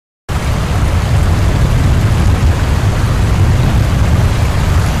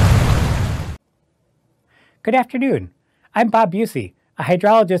Good afternoon. I'm Bob Busey, a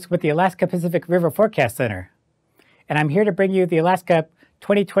hydrologist with the Alaska Pacific River Forecast Center, and I'm here to bring you the Alaska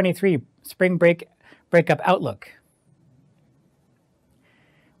 2023 Spring Breakup Outlook.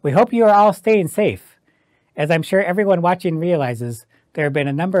 We hope you are all staying safe. As I'm sure everyone watching realizes, there have been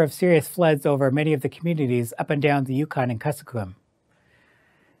a number of serious floods over many of the communities up and down the Yukon and Kuskokwim.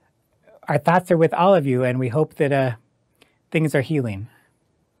 Our thoughts are with all of you, and we hope that things are healing.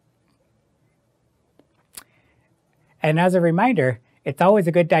 And as a reminder, it's always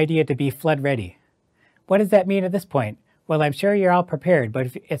a good idea to be flood ready. What does that mean at this point? Well, I'm sure you're all prepared,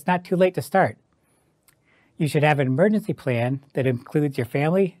 but it's not too late to start. You should have an emergency plan that includes your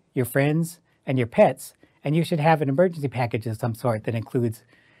family, your friends, and your pets, and you should have an emergency package of some sort that includes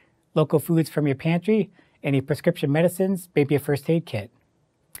local foods from your pantry, any prescription medicines, maybe a first aid kit.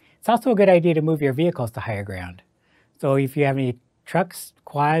 It's also a good idea to move your vehicles to higher ground. So if you have any trucks,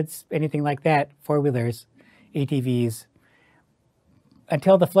 quads, anything like that, four-wheelers, ATVs,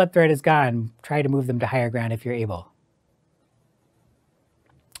 until the flood threat is gone, try to move them to higher ground if you're able.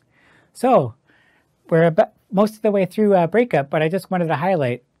 So we're about most of the way through breakup, but I just wanted to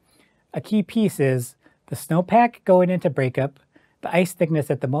highlight a key piece is the snowpack going into breakup, the ice thickness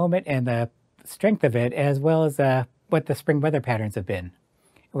at the moment and the strength of it, as well as what the spring weather patterns have been.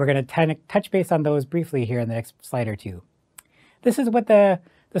 We're going to touch base on those briefly here in the next slide or two. This is what the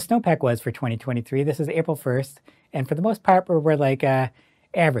snowpack was for 2023. This is April 1st, and for the most part, we're like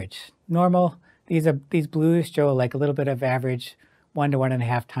average, normal. These blues show like a little bit of average, 1 to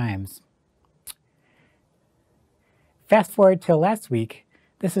 1.5 times. Fast forward till last week,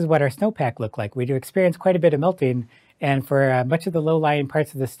 this is what our snowpack looked like. We do experience quite a bit of melting, and for much of the low-lying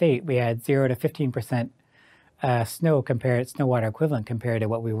parts of the state, we had 0 to 15% snow water equivalent compared to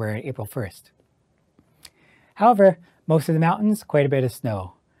what we were on April 1st. However, most of the mountains, quite a bit of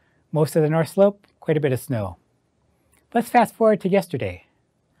snow. Most of the North Slope, quite a bit of snow. Let's fast forward to yesterday.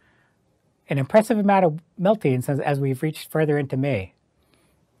 An impressive amount of melting as we've reached further into May.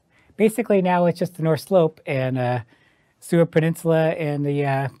 Basically now it's just the North Slope and Seward Peninsula and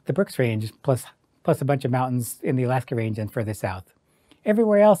the Brooks Range, plus a bunch of mountains in the Alaska Range and further south.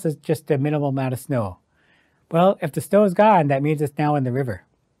 Everywhere else is just a minimal amount of snow. Well, if the snow is gone, that means it's now in the river.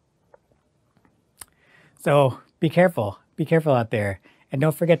 So be careful out there. And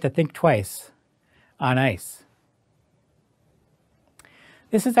don't forget to think twice on ice.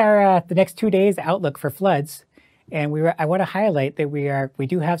 This is our the next 2 days outlook for floods, and I want to highlight that we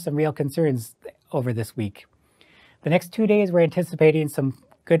do have some real concerns over this week. The next 2 days we're anticipating some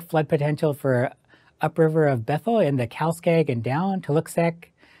good flood potential for upriver of Bethel in the Kalskag and down to Luksak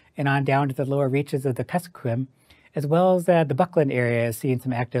and on down to the lower reaches of the Kuskokwim, as well as the Buckland area is seeing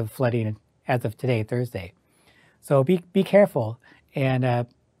some active flooding as of today, Thursday. So be careful and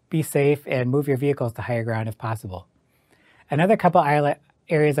be safe and move your vehicles to higher ground if possible. Another couple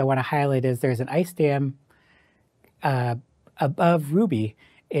areas I want to highlight is there's an ice dam above Ruby,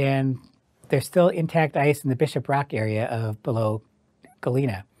 and there's still intact ice in the Bishop Rock area of below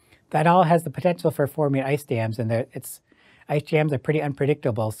Galena. That all has the potential for forming ice dams, and ice jams are pretty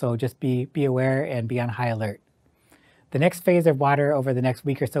unpredictable, so just be aware and be on high alert. The next phase of water over the next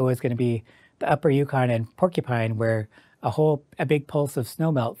week or so is going to be the upper Yukon and Porcupine, where a big pulse of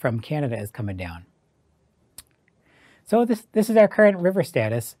snowmelt from Canada is coming down. So this is our current river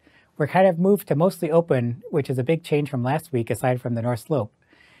status. We're kind of moved to mostly open, which is a big change from last week aside from the North Slope.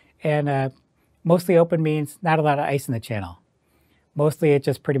 And mostly open means not a lot of ice in the channel. Mostly it's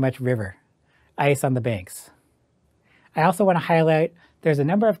just pretty much river, ice on the banks. I also want to highlight there's a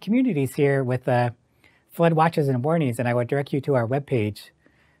number of communities here with flood watches and warnings, and I would direct you to our webpage,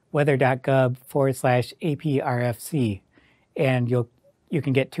 weather.gov/APRFC, and you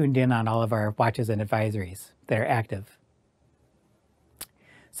can get tuned in on all of our watches and advisories that are active.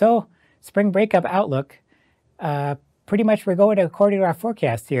 So, spring breakup outlook, pretty much we're going according to our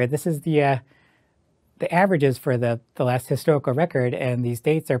forecast here. This is the averages for the last historical record, and these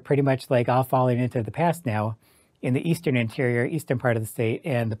dates are pretty much like all falling into the past now in the eastern interior, eastern part of the state,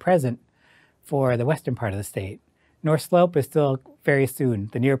 and the present for the western part of the state. North Slope is still very soon,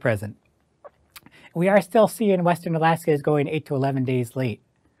 the near present. We are still seeing western Alaska is going 8 to 11 days late.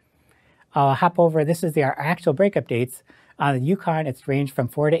 I'll hop over, this is our actual breakup dates. On the Yukon, it's ranged from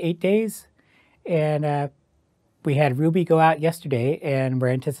 4 to 8 days. And we had Ruby go out yesterday, and we're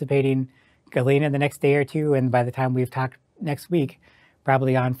anticipating Galena the next day or two, and by the time we've talked next week,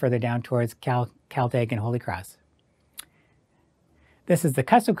 probably on further down towards Caltech and Holy Cross. This is the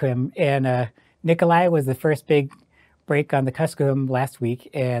Kuskokwim, and Nikolai was the first big break on the Kuskokwim last week,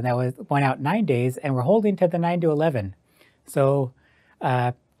 and that went out 9 days, and we're holding to the 9 to 11. So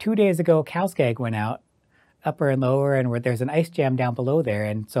 2 days ago, Kalskag went out upper and lower, and where there's an ice jam down below there.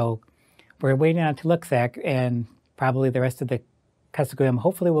 And so we're waiting on Tuluxac, and probably the rest of the Kuskokwim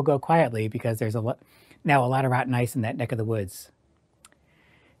hopefully will go quietly because there's now a lot of rotten ice in that neck of the woods.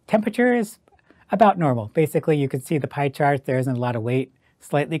 Temperature is about normal. Basically, you can see the pie chart. There isn't a lot of weight.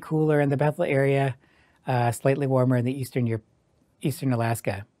 Slightly cooler in the Bethel area, slightly warmer in the eastern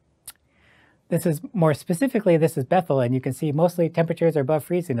Alaska. This is more specifically, this is Bethel, and you can see mostly temperatures are above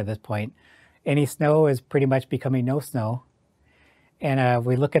freezing at this point. Any snow is pretty much becoming no snow. And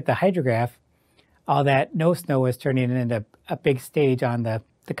we look at the hydrograph, all that no snow is turning into a big stage on the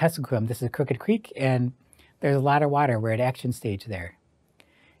Kuskokwim. This is Crooked Creek, and there's a lot of water. We're at action stage there.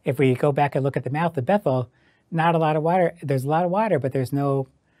 If we go back and look at the mouth of Bethel, not a lot of water. There's a lot of water, but there's no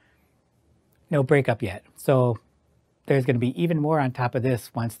breakup yet. So there's going to be even more on top of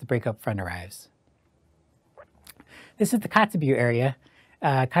this once the breakup front arrives. This is the Kotzebue area,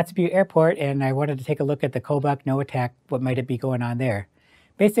 Kotzebue Airport, and I wanted to take a look at the Kobuk noaa, what might it be going on there.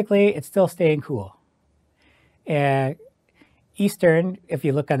 Basically, it's still staying cool. Eastern, if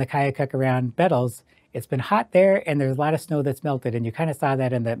you look on the Kayakuk around Bettles, it's been hot there, and there's a lot of snow that's melted, and you kind of saw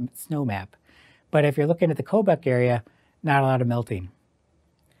that in the snow map. But if you're looking at the Kobuk area, not a lot of melting.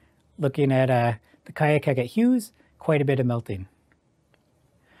 Looking at the Kayakuk at Hughes, quite a bit of melting.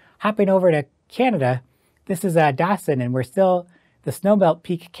 Hopping over to Canada, this is Dawson, and we're still, the snowmelt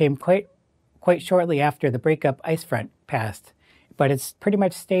peak came quite shortly after the breakup ice front passed, but it's pretty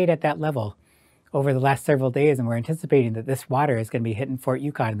much stayed at that level over the last several days, and we're anticipating that this water is going to be hitting Fort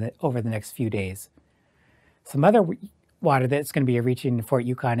Yukon over the next few days. Some other water that's going to be reaching Fort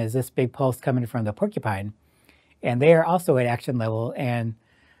Yukon is this big pulse coming from the Porcupine, and they are also at action level, and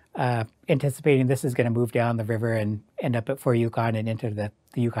anticipating this is going to move down the river and end up at Fort Yukon and into the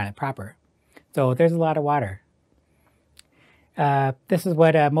Yukon proper. So there's a lot of water. This is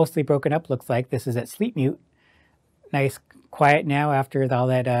what mostly broken up looks like. This is at Sleep Mute. Nice quiet now after all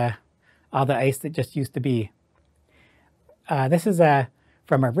that all the ice that just used to be. This is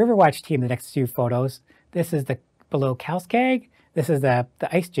from our RiverWatch team, the next few photos. This is below Kalskag. This is the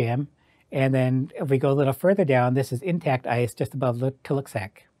ice jam. And then if we go a little further down, this is intact ice just above Tuluxac.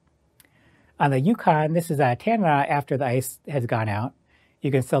 On the Yukon, this is Tanana after the ice has gone out. You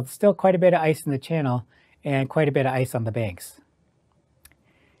can still quite a bit of ice in the channel and quite a bit of ice on the banks.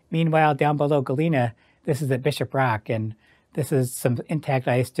 Meanwhile, down below Galena, this is at Bishop Rock, and this is some intact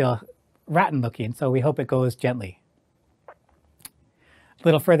ice, still rotten looking, so we hope it goes gently. A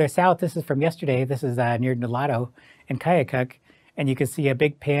little further south, this is from yesterday. This is near Nulato and Kayakuk, and you can see a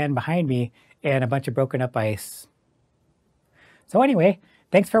big pan behind me and a bunch of broken up ice. So anyway,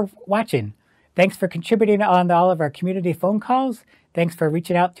 thanks for watching. Thanks for contributing on all of our community phone calls. Thanks for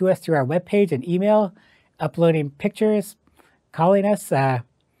reaching out to us through our webpage and email, uploading pictures, calling us.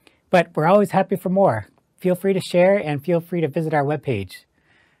 But we're always happy for more. Feel free to share and feel free to visit our webpage,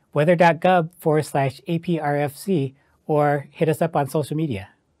 weather.gov/APRFC, or hit us up on social media.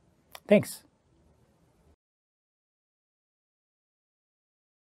 Thanks.